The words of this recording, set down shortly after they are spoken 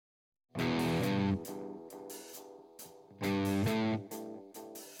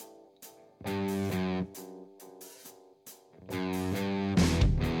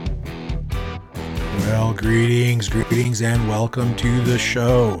Well, greetings, and welcome to the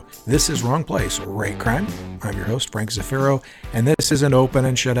show. This is Wrong Place, Right Crime. I'm your host, Frank Zafiro, and this is an open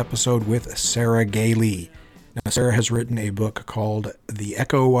and shut episode with Sarah Gailey. Now, Sarah has written a book called The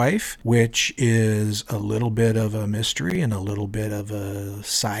Echo Wife, which is a little bit of a mystery and a little bit of a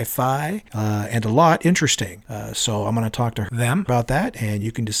sci-fi and a lot interesting. So I'm going to talk to them about that, and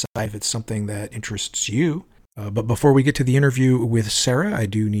you can decide if it's something that interests you. But before we get to the interview with Sarah, I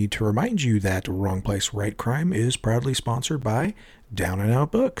do need to remind you that Wrong Place, Right Crime is proudly sponsored by Down and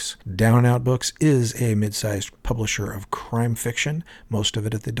Out Books. Down and Out Books is a mid-sized publisher of crime fiction, most of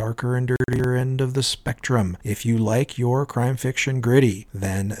it at the darker and dirtier end of the spectrum. If you like your crime fiction gritty,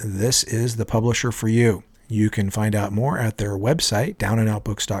 then this is the publisher for you. You can find out more at their website,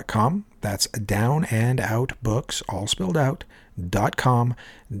 downandoutbooks.com. That's downandoutbooks, all spelled out, .com.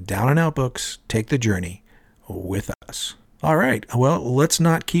 Down and Out Books, take the journey with us. All right. Well, let's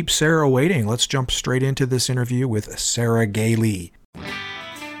not keep Sarah waiting. Let's jump straight into this interview with Sarah Gailey.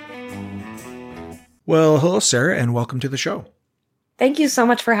 Well, hello, Sarah, and welcome to the show. Thank you so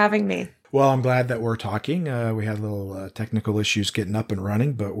much for having me. Well, I'm glad that we're talking. We had little technical issues getting up and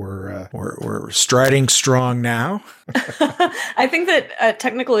running, but we're striding strong now. I think that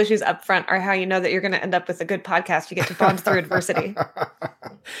technical issues up front are how you know that you're going to end up with a good podcast. You get to bond through adversity.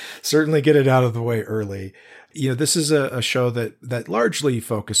 Certainly get it out of the way early. You know, this is a show that largely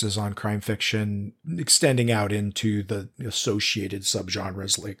focuses on crime fiction, extending out into the associated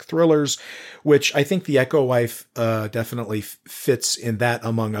subgenres like thrillers, which I think The Echo Wife definitely fits in that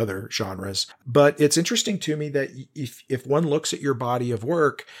among other genres. But it's interesting to me that if one looks at your body of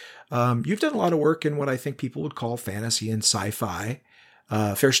work, you've done a lot of work in what I think people would call fantasy and sci-fi.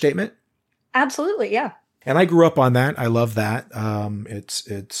 Fair statement? Absolutely, yeah. And I grew up on that. I love that.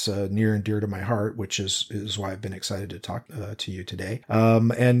 It's near and dear to my heart, which is why I've been excited to talk to you today.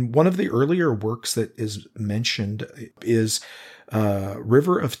 And one of the earlier works that is mentioned is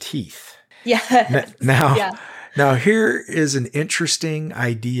River of Teeth. Yeah. Now here is an interesting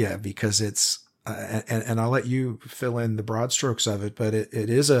idea because it's, and I'll let you fill in the broad strokes of it, but it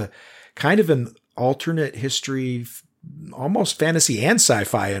is a kind of an alternate history, almost fantasy and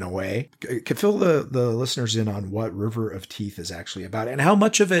sci-fi in a way. Could fill the listeners in on what River of Teeth is actually about and how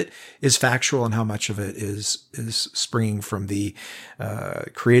much of it is factual and how much of it is springing from the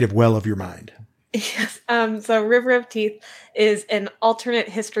creative well of your mind. Yes. So River of Teeth is an alternate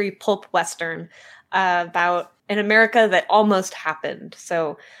history pulp Western about an America that almost happened.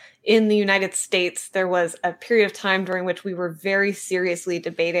 So in the United States, there was a period of time during which we were very seriously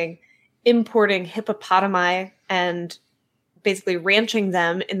debating importing hippopotami and basically ranching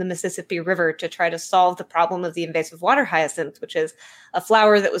them in the Mississippi River to try to solve the problem of the invasive water hyacinth, which is a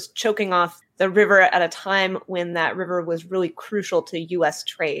flower that was choking off the river at a time when that river was really crucial to U.S.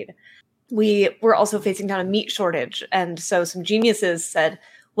 trade. We were also facing down a meat shortage. And so some geniuses said,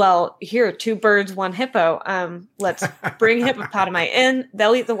 well, here, 2 birds, 1 hippo. Let's bring hippopotami in.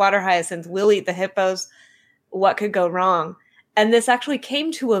 They'll eat the water hyacinth. We'll eat the hippos. What could go wrong? And this actually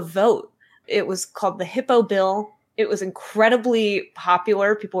came to a vote. It was called the Hippo Bill. It was incredibly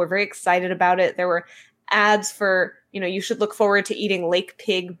popular. People were very excited about it. There were ads for, you should look forward to eating lake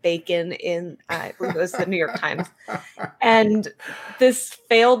pig bacon in, I believe it was the New York Times. And this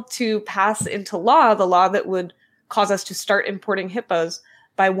failed to pass into law, the law that would cause us to start importing hippos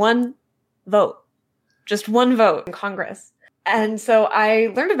by 1 vote. Just 1 vote in Congress. And so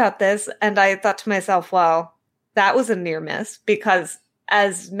I learned about this and I thought to myself, well, that was a near miss because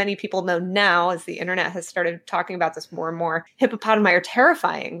as many people know now, as the internet has started talking about this more and more, hippopotami are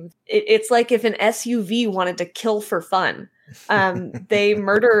terrifying. It's like if an SUV wanted to kill for fun. They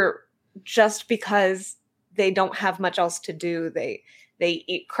murder just because they don't have much else to do. They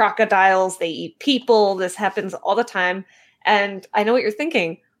eat crocodiles, they eat people. This happens all the time. And I know what you're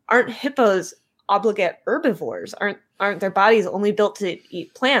thinking. Aren't hippos obligate herbivores? Aren't their bodies only built to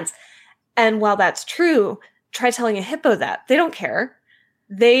eat plants? And while that's true, try telling a hippo that. They don't care.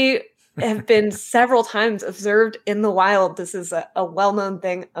 They have been several times observed in the wild. This is a well-known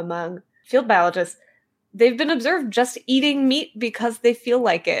thing among field biologists. They've been observed just eating meat because they feel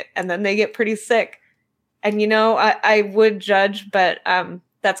like it, and then they get pretty sick. And, I would judge, but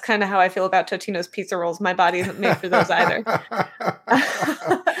that's kind of how I feel about Totino's pizza rolls. My body isn't made for those either.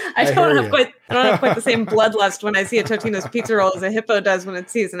 I don't have quite the same bloodlust when I see a Totino's pizza roll as a hippo does when it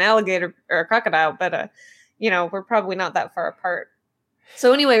sees an alligator or a crocodile, but we're probably not that far apart.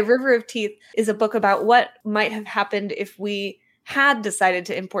 So anyway, River of Teeth is a book about what might have happened if we had decided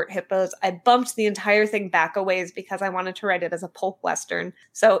to import hippos. I bumped the entire thing back a ways because I wanted to write it as a pulp Western.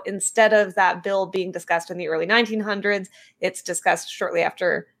 So instead of that bill being discussed in the early 1900s, it's discussed shortly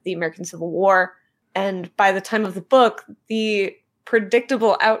after the American Civil War. And by the time of the book, the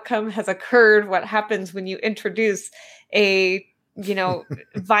predictable outcome has occurred. What happens when you introduce a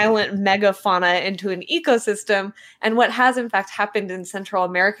violent megafauna into an ecosystem, and what has in fact happened in Central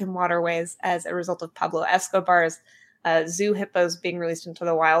American waterways as a result of Pablo Escobar's zoo hippos being released into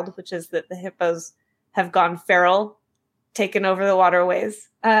the wild, which is that the hippos have gone feral, taken over the waterways,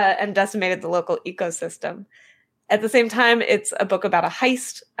 and decimated the local ecosystem. At the same time, it's a book about a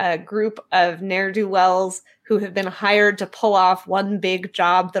heist, a group of ne'er-do-wells who have been hired to pull off one big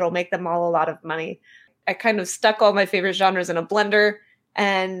job that'll make them all a lot of money. I kind of stuck all my favorite genres in a blender,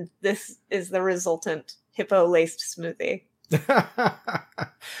 and this is the resultant hippo-laced smoothie.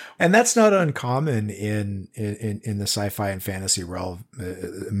 And that's not uncommon in the sci-fi and fantasy realm.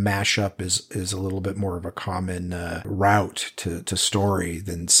 Mashup is a little bit more of a common route to story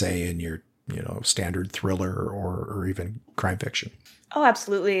than, say, in your standard thriller or even crime fiction. Oh,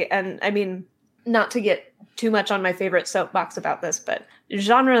 absolutely. And I mean, not to get too much on my favorite soapbox about this, but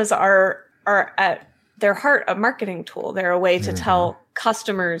genres are at their heart a marketing tool. They're a way to tell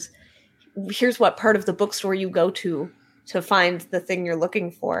customers, here's what part of the bookstore you go to find the thing you're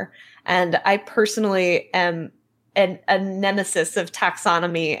looking for. And I personally am a nemesis of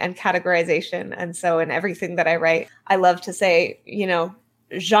taxonomy and categorization. And so in everything that I write, I love to say,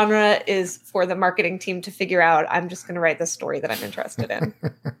 genre is for the marketing team to figure out. I'm just going to write the story that I'm interested in.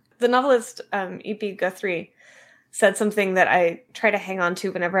 The novelist E.P. Guthrie said something that I try to hang on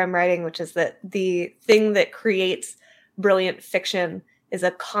to whenever I'm writing, which is that the thing that creates brilliant fiction is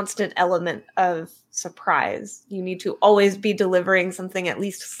a constant element of surprise. You need to always be delivering something at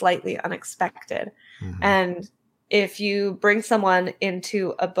least slightly unexpected. Mm-hmm. And if you bring someone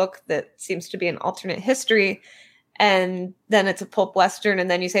into a book that seems to be an alternate history, and then it's a pulp Western,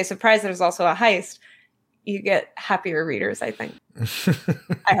 and then you say, surprise, there's also a heist, you get happier readers, I think.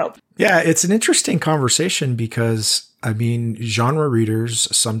 I hope. Yeah, it's an interesting conversation because, I mean, genre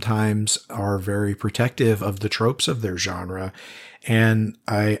readers sometimes are very protective of the tropes of their genre. And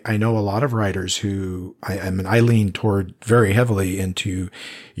I know a lot of writers who, I lean toward very heavily into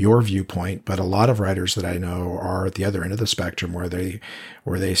your viewpoint, but a lot of writers that I know are at the other end of the spectrum where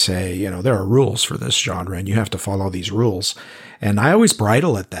they say, there are rules for this genre and you have to follow these rules. And I always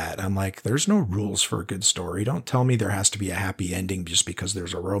bridle at that. I'm like, there's no rules for a good story. Don't tell me there has to be a happy ending just because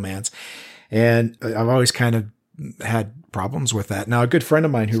there's a romance. And I've always kind of had problems with that. Now, a good friend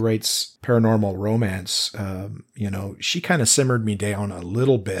of mine who writes paranormal romance, she kind of simmered me down a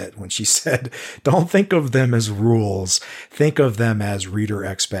little bit when she said, don't think of them as rules, think of them as reader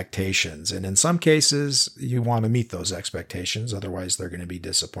expectations. And in some cases, you want to meet those expectations. Otherwise, they're going to be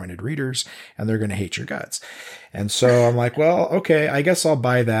disappointed readers and they're going to hate your guts. And so I'm like, well, okay, I guess I'll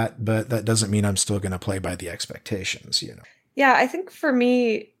buy that, but that doesn't mean I'm still going to play by the expectations, Yeah, I think for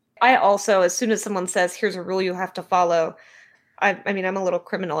me, I also, as soon as someone says, here's a rule you have to follow, I mean, I'm a little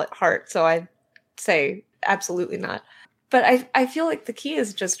criminal at heart, so I say absolutely not. But I feel like the key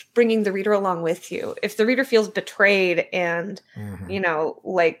is just bringing the reader along with you. If the reader feels betrayed and,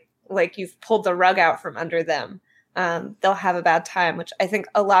 like you've pulled the rug out from under them, they'll have a bad time, which I think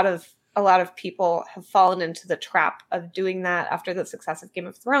a lot of people have fallen into the trap of doing that after the success of Game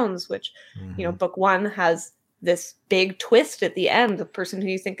of Thrones, which, book one has this big twist at the end. The person who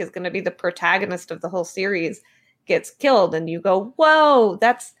you think is going to be the protagonist of the whole series gets killed. And you go, whoa,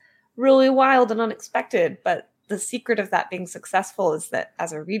 that's really wild and unexpected. But the secret of that being successful is that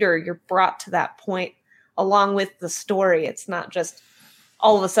as a reader, you're brought to that point along with the story. It's not just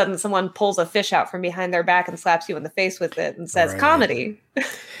all of a sudden someone pulls a fish out from behind their back and slaps you in the face with it and says, comedy.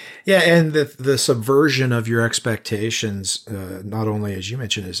 Yeah, and the subversion of your expectations, not only, as you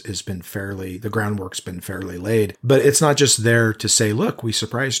mentioned, has been the groundwork's been fairly laid, but it's not just there to say, look, we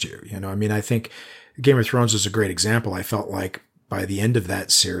surprised you. I think Game of Thrones is a great example. I felt like by the end of that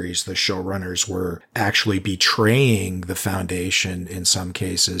series, the showrunners were actually betraying the foundation in some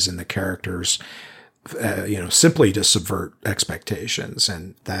cases and the characters, simply to subvert expectations.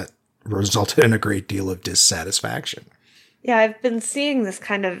 And that resulted in a great deal of dissatisfaction. Yeah, I've been seeing this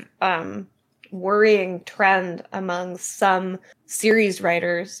kind of worrying trend among some series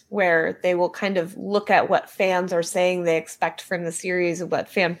writers where they will kind of look at what fans are saying they expect from the series and what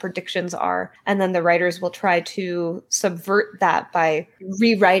fan predictions are. And then the writers will try to subvert that by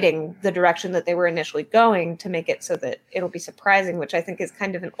rewriting the direction that they were initially going to make it so that it'll be surprising, which I think is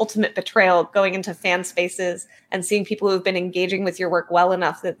kind of an ultimate betrayal, going into fan spaces and seeing people who've been engaging with your work well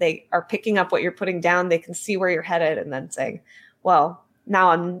enough that they are picking up what you're putting down. They can see where you're headed and then saying, well,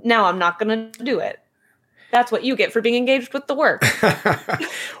 now I'm not going to do it. That's what you get for being engaged with the work.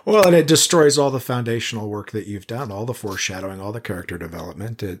 Well, and it destroys all the foundational work that you've done, all the foreshadowing, all the character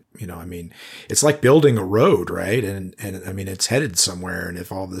development. It's like building a road, right? And I mean, it's headed somewhere. And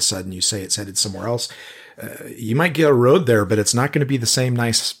if all of a sudden you say it's headed somewhere else, you might get a road there, but it's not going to be the same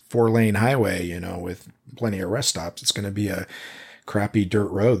nice 4-lane highway, with plenty of rest stops. It's going to be a crappy dirt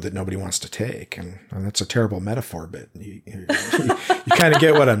road that nobody wants to take. And that's a terrible metaphor, but you kind of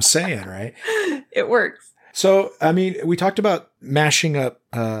get what I'm saying, right? It works. So, I mean, we talked about mashing up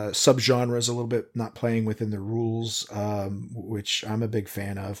subgenres a little bit, not playing within the rules, which I'm a big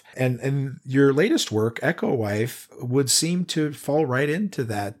fan of. And your latest work, Echo Wife, would seem to fall right into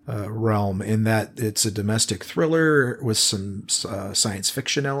that realm, in that it's a domestic thriller with some science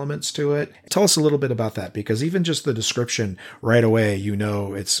fiction elements to it. Tell us a little bit about that, because even just the description right away,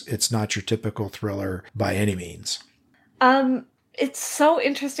 it's not your typical thriller by any means. It's so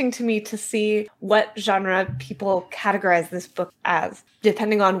interesting to me to see what genre people categorize this book as,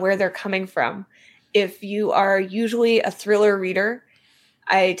 depending on where they're coming from. If you are usually a thriller reader,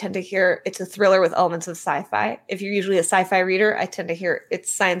 I tend to hear it's a thriller with elements of sci-fi. If you're usually a sci-fi reader, I tend to hear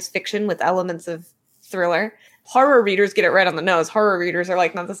it's science fiction with elements of thriller. Horror readers get it right on the nose. Horror readers are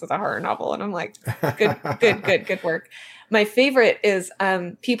like, no, this is a horror novel. And I'm like, good work. My favorite is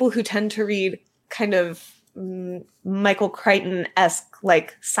people who tend to read kind of Michael Crichton-esque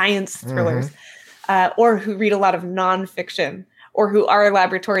like science thrillers, or who read a lot of nonfiction, or who are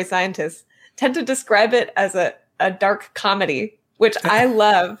laboratory scientists, tend to describe it as a dark comedy, which I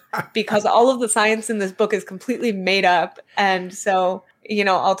love, because all of the science in this book is completely made up. And so,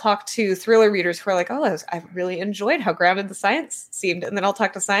 I'll talk to thriller readers who are like, oh, I really enjoyed how grounded the science seemed. And then I'll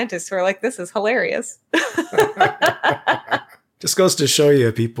talk to scientists who are like, this is hilarious. Just goes to show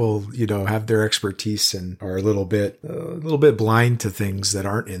you, people, have their expertise and are a little bit blind to things that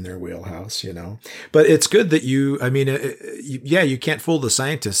aren't in their wheelhouse, But it's good that you can't fool the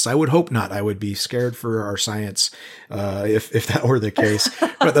scientists. I would hope not. I would be scared for our science if that were the case.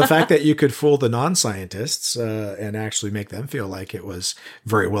 But the fact that you could fool the non-scientists and actually make them feel like it was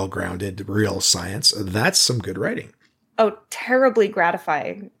very well grounded, real science, that's some good writing. Oh, terribly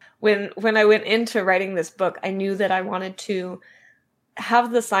gratifying. When I went into writing this book, I knew that I wanted to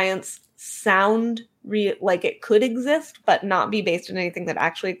have the science sound like it could exist, but not be based on anything that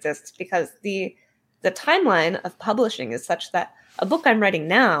actually exists, because the timeline of publishing is such that a book I'm writing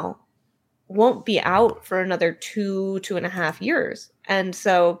now won't be out for another 2.5 years. And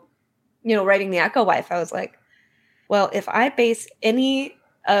so, writing The Echo Wife, I was like, well, if I base any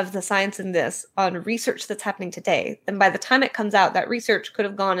of the science in this on research that's happening today, then by the time it comes out, that research could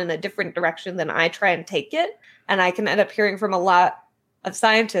have gone in a different direction than I try and take it. And I can end up hearing from a lot of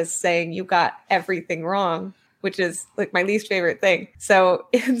scientists saying, you got everything wrong, which is like my least favorite thing. So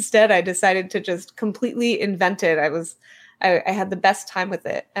instead, I decided to just completely invent it. I had the best time with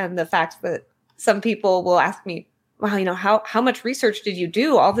it. And the fact that some people will ask me, wow, how much research did you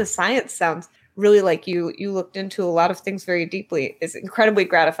do? All this science sounds really like you looked into a lot of things very deeply, is incredibly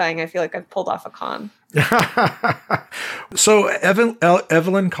gratifying. I feel like I've pulled off a con. So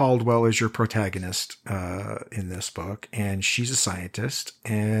Evelyn Caldwell is your protagonist in this book, and she's a scientist,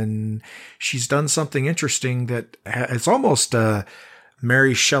 and she's done something interesting that it's almost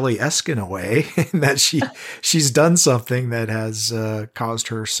Mary Shelley-esque in a way, in that she's done something that has caused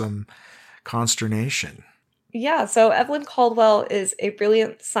her some consternation. Yeah, so Evelyn Caldwell is a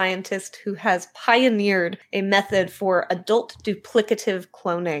brilliant scientist who has pioneered a method for adult duplicative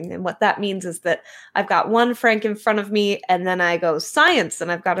cloning. And what that means is that I've got one Frank in front of me, and then I go science,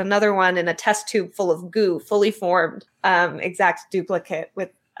 and I've got another one in a test tube full of goo, fully formed, exact duplicate,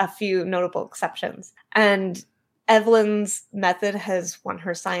 with a few notable exceptions. And Evelyn's method has won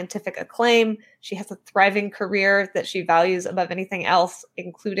her scientific acclaim. She has a thriving career that she values above anything else,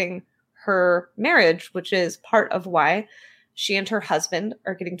 including her marriage, which is part of why she and her husband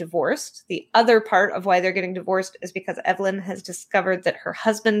are getting divorced. The other part of why they're getting divorced is because Evelyn has discovered that her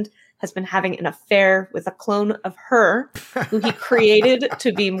husband has been having an affair with a clone of her, who he created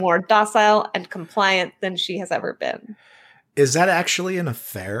to be more docile and compliant than she has ever been. Is that actually an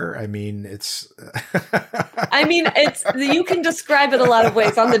affair? I mean, it's you can describe it a lot of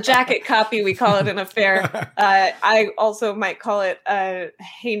ways. On the jacket copy, we call it an affair. I also might call it a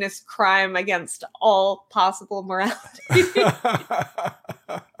heinous crime against all possible morality.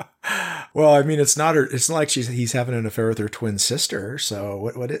 Well, I mean, it's not like he's having an affair with her twin sister.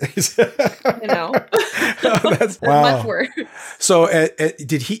 So what is? That's wow. Much worse. So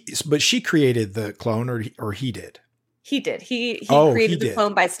did he? But she created the clone, or he did? He did. He Oh, he created the did.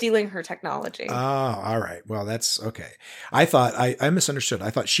 clone by stealing her technology. Oh, all right. Well, that's okay. I thought I misunderstood. I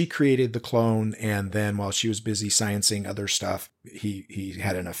thought she created the clone, and then while she was busy sciencing other stuff, he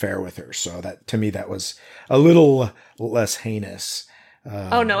had an affair with her. So that, to me, that was a little less heinous.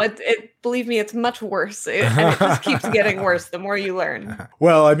 Oh no! It believe me, it's much worse, and it just keeps getting worse the more you learn.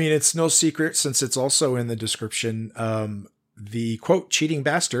 Well, I mean, it's no secret since it's also in the description. The quote "cheating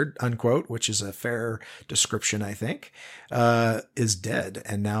bastard" unquote, which is a fair description, I think, is dead,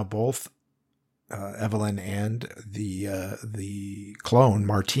 and now both Evelyn and the clone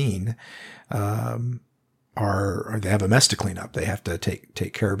Martine are they have a mess to clean up. They have to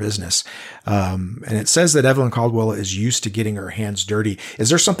take care of business. And it says that Evelyn Caldwell is used to getting her hands dirty. Is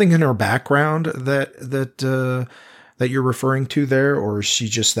there something in her background that you're referring to there, or is she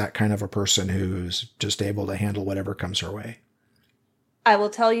just that kind of a person who's just able to handle whatever comes her way? I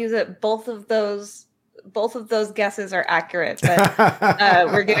will tell you that both of those guesses are accurate,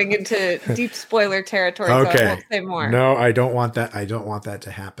 but we're getting into deep spoiler territory, Okay. so I won't say more. No, I don't want that. I don't want that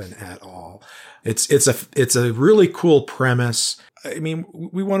to happen at all. It's a really cool premise. I mean,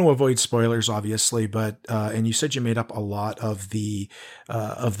 we want to avoid spoilers, obviously, but and you said you made up a lot of the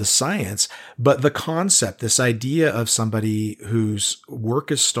science, but the concept, this idea of somebody whose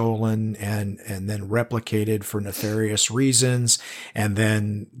work is stolen and then replicated for nefarious reasons, and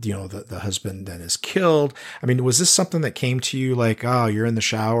then the husband then is killed. I mean, was this something that came to you like, oh, you're in the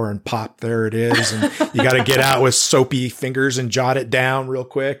shower and pop, there it is, and you got to get out with soapy fingers and jot it down real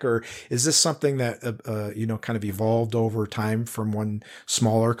quick, or is this something that kind of evolved over time from one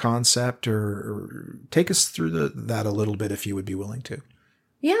smaller concept, or take us through that a little bit if you would be willing to?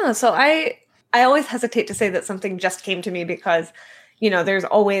 Yeah, so I always hesitate to say that something just came to me because, there's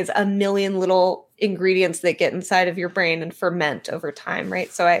always a million little ingredients that get inside of your brain and ferment over time,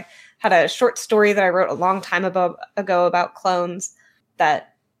 right? So I had a short story that I wrote a long time ago about clones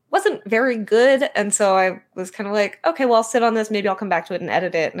that wasn't very good. And so I was kind of like, okay, well, I'll sit on this. Maybe I'll come back to it and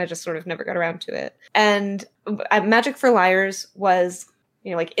edit it. And I just sort of never got around to it. And Magic for Liars was,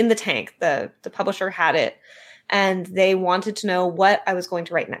 like in the tank. The publisher had it, and they wanted to know what I was going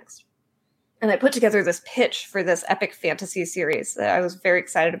to write next. And I put together this pitch for this epic fantasy series that I was very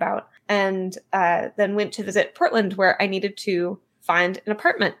excited about. And then went to visit Portland, where I needed to find an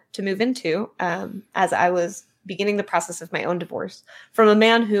apartment to move into as I was beginning the process of my own divorce from a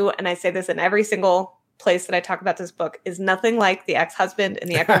man who, and I say this in every single place that I talk about this book, is nothing like the ex-husband and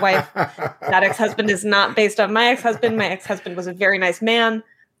the ex-wife. That ex-husband is not based on my ex-husband. My ex-husband was a very nice man.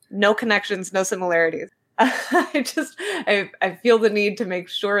 No connections, no similarities. I feel the need to make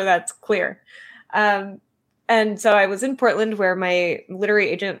sure that's clear. And so I was in Portland, where my literary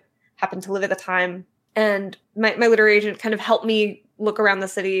agent happened to live at the time. And my literary agent kind of helped me look around the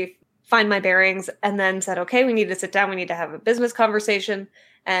city, find my bearings, and then said, okay, we need to sit down. We need to have a business conversation,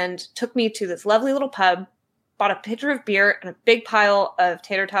 and took me to this lovely little pub, bought a pitcher of beer and a big pile of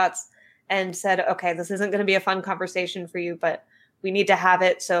tater tots, and said, okay, this isn't going to be a fun conversation for you, but we need to have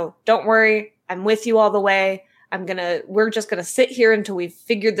it. So don't worry. I'm with you all the way. We're just going to sit here until we've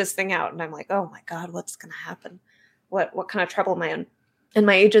figured this thing out. And I'm like, oh my God, what's going to happen? What kind of trouble am I in? And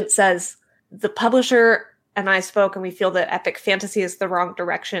my agent says, the publisher and I spoke, and we feel that epic fantasy is the wrong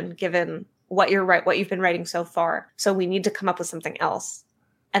direction given what you've been writing so far. So we need to come up with something else.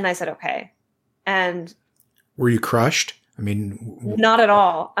 And I said, okay. And were you crushed? I mean, not at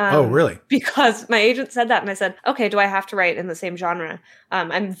all. Oh, really? Because my agent said that, and I said, okay, do I have to write in the same genre?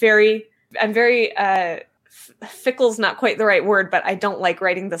 I'm very fickle's not quite the right word, but I don't like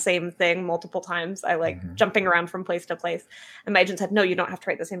writing the same thing multiple times. I like jumping around from place to place. And my agent said, no, you don't have to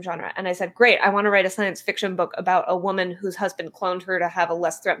write the same genre. And I said, great, I want to write a science fiction book about a woman whose husband cloned her to have a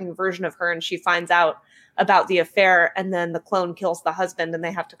less threatening version of her. And she finds out about the affair, and then the clone kills the husband, and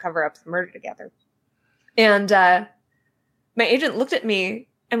they have to cover up the murder together. And my agent looked at me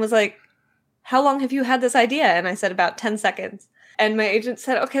and was like, how long have you had this idea? And I said, about 10 seconds. And my agent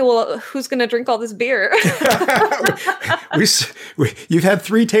said, okay, well, who's going to drink all this beer? You've had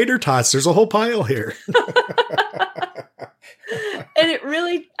 3 tater tots. There's a whole pile here. And it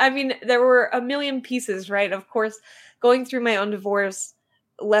really, I mean, there were a million pieces, right? Of course, going through my own divorce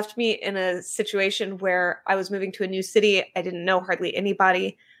left me in a situation where I was moving to a new city. I didn't know hardly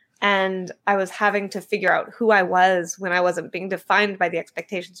anybody. And I was having to figure out who I was when I wasn't being defined by the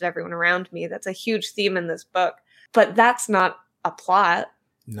expectations of everyone around me. That's a huge theme in this book. But that's not a plot.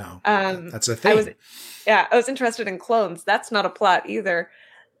 No, that's a thing. I was interested in clones. That's not a plot either.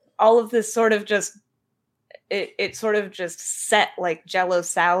 All of this sort of just, it sort of just set like Jell-O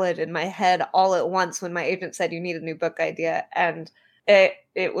salad in my head all at once when my agent said, you need a new book idea. And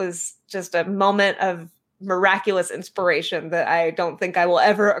it was just a moment of miraculous inspiration that I don't think I will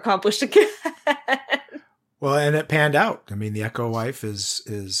ever accomplish again. Well, and it panned out. I mean, the Echo Wife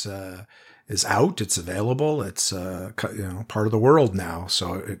is out. It's available. It's part of the world now.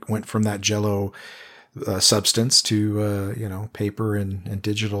 So it went from that Jello substance to paper and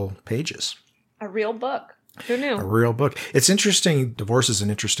digital pages. A real book. Who knew? A real book. It's interesting. Divorce is an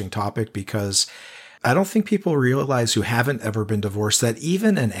interesting topic because I don't think people realize who haven't ever been divorced that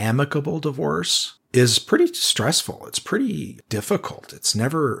even an amicable divorce is pretty stressful. It's pretty difficult. It's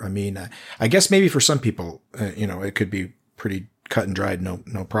never, I guess maybe for some people, it could be pretty cut and dried,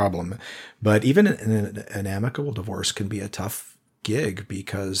 no problem. But even an amicable divorce can be a tough gig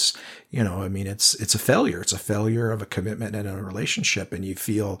because, it's a failure. It's a failure of a commitment and a relationship. And you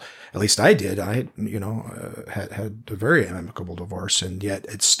feel, at least I did, had a very amicable divorce, and yet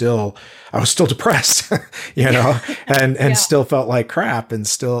I was still depressed, and still felt like crap. And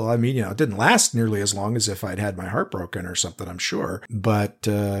still, it didn't last nearly as long as if I'd had my heart broken or something, I'm sure. But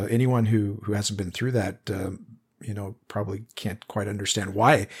anyone who hasn't been through that, probably can't quite understand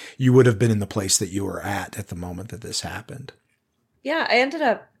why you would have been in the place that you were at the moment that this happened. Yeah, I ended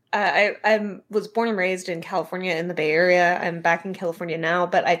up, I was born and raised in California in the Bay Area. I'm back in California now,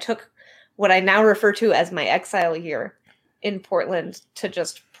 but I took what I now refer to as my exile year in Portland to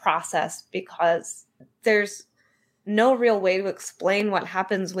just process, because there's no real way to explain what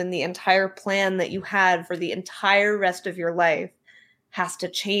happens when the entire plan that you had for the entire rest of your life has to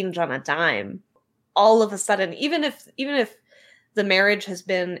change on a dime. All of a sudden, even if the marriage has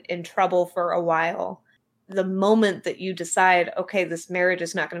been in trouble for a while, the moment that you decide, okay, this marriage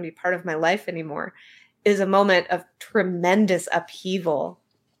is not going to be part of my life anymore, is a moment of tremendous upheaval,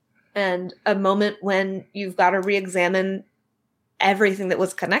 and a moment when you've got to re-examine everything that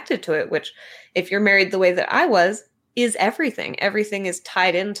was connected to it, which, if you're married the way that I was, is everything. Everything is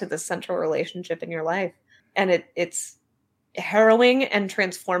tied into the central relationship in your life. And it's harrowing and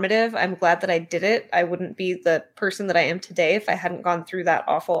transformative. I'm glad that I did it. I wouldn't be the person that I am today if I hadn't gone through that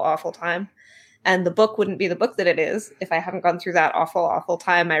awful, awful time. And the book wouldn't be the book that it is if I hadn't gone through that awful, awful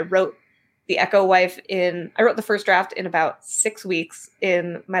time. I wrote The Echo Wife I wrote the first draft in about 6 weeks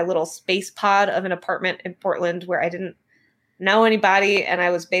in my little space pod of an apartment in Portland where I didn't know anybody. And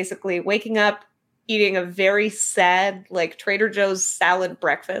I was basically waking up, eating a very sad, like Trader Joe's salad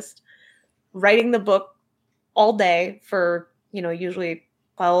breakfast, writing the book all day for, usually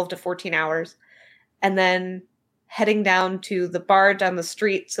 12 to 14 hours. And then heading down to the bar down the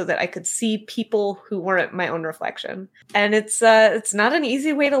street so that I could see people who weren't my own reflection. And it's not an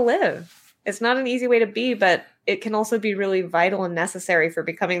easy way to live. It's not an easy way to be, but it can also be really vital and necessary for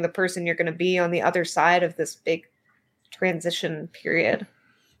becoming the person you're going to be on the other side of this big transition period.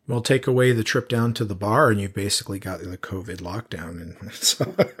 Well, take away the trip down to the bar and you've basically got the COVID lockdown. And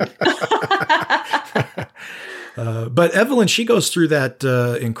so but Evelyn, she goes through that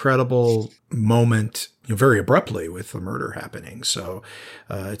incredible moment very abruptly with the murder happening. So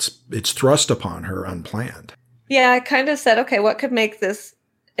it's thrust upon her unplanned. Yeah, I kind of said, okay, what could make this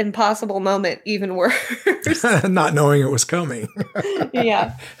impossible moment even worse? Not knowing it was coming.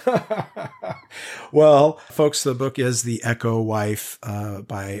 Yeah. Well, folks, the book is The Echo Wife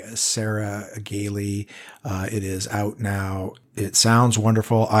by Sarah Gailey. It is out now. It sounds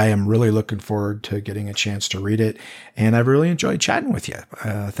wonderful. I am really looking forward to getting a chance to read it. And I've really enjoyed chatting with you.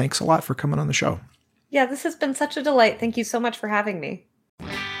 Thanks a lot for coming on the show. Yeah, this has been such a delight. Thank you so much for having me.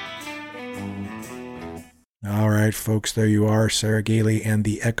 All right, folks, there you are, Sarah Gailey and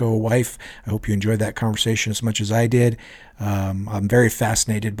The Echo Wife. I hope you enjoyed that conversation as much as I did. I'm very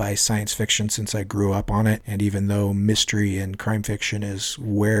fascinated by science fiction since I grew up on it. And even though mystery and crime fiction is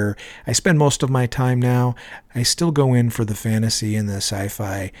where I spend most of my time now, I still go in for the fantasy and the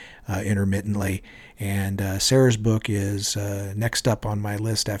sci-fi intermittently. And Sarah's book is next up on my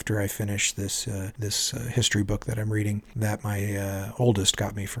list after I finish this history book that I'm reading that my oldest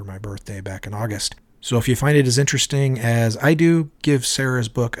got me for my birthday back in August. So if you find it as interesting as I do, give Sarah's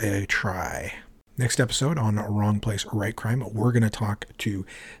book a try. Next episode on Wrong Place, Right Crime, we're going to talk to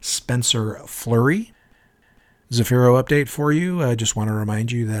Spencer Fleury. Zafiro update for you. I just want to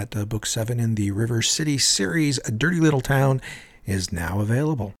remind you that Book 7 in the River City series, A Dirty Little Town, is now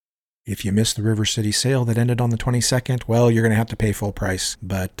available. If you missed the River City sale that ended on the 22nd, well, you're going to have to pay full price,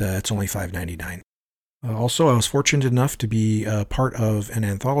 but it's only $5.99. Also, I was fortunate enough to be part of an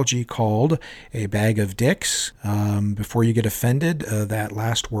anthology called A Bag of Dicks. Before you get offended, that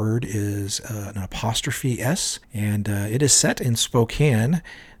last word is an apostrophe S, and it is set in Spokane,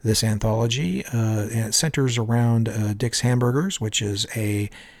 this anthology, and it centers around Dick's Hamburgers, which is a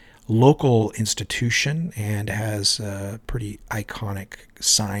local institution and has a pretty iconic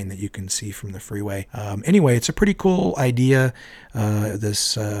sign that you can see from the freeway. Anyway, it's a pretty cool idea,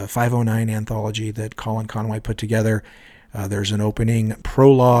 this 509 anthology that Colin Conway put together. There's an opening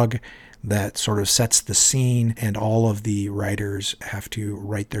prologue that sort of sets the scene, and all of the writers have to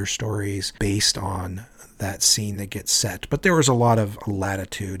write their stories based on that scene that gets set. But there was a lot of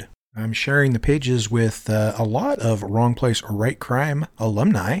latitude. I'm sharing the pages with a lot of Wrong Place, Right Crime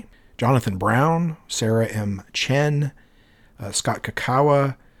alumni. Jonathan Brown, Sarah M. Chen, Scott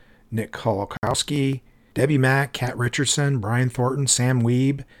Kakawa, Nick Holokowski, Debbie Mack, Kat Richardson, Brian Thornton, Sam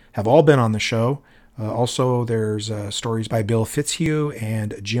Weeb have all been on the show. Also, there's stories by Bill Fitzhugh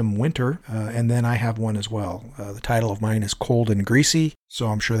and Jim Winter, and then I have one as well. The title of mine is Cold and Greasy, so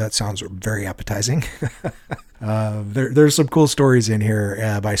I'm sure that sounds very appetizing. There's some cool stories in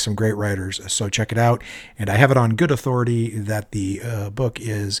here by some great writers, so check it out. And I have it on good authority that the book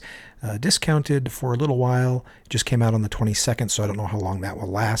is discounted for a little while. It just came out on the 22nd, so I don't know how long that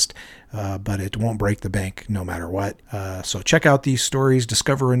will last, but it won't break the bank no matter what. So check out these stories,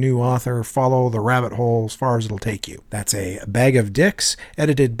 discover a new author, follow the rabbit hole as far as it'll take you. That's A Bag of Dicks,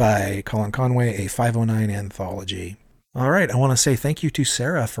 edited by Colin Conway, a 509 anthology. All right, I want to say thank you to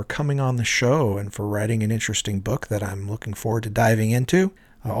Sarah for coming on the show and for writing an interesting book that I'm looking forward to diving into.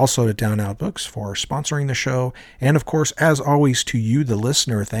 Also to Down Out Books for sponsoring the show. And of course, as always, to you, the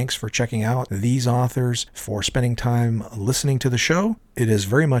listener, thanks for checking out these authors, for spending time listening to the show. It is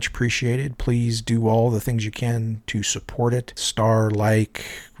very much appreciated. Please do all the things you can to support it. Star, like,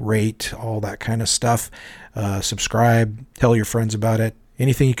 rate, all that kind of stuff. Subscribe, tell your friends about it.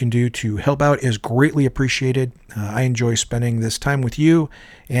 Anything you can do to help out is greatly appreciated. I enjoy spending this time with you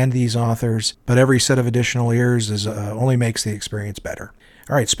and these authors, but every set of additional ears only makes the experience better.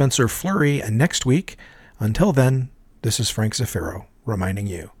 All right, Spencer Fleury next week. Until then, this is Frank Zafiro reminding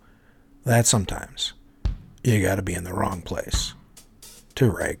you that sometimes you got to be in the wrong place to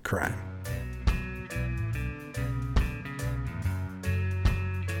write crime.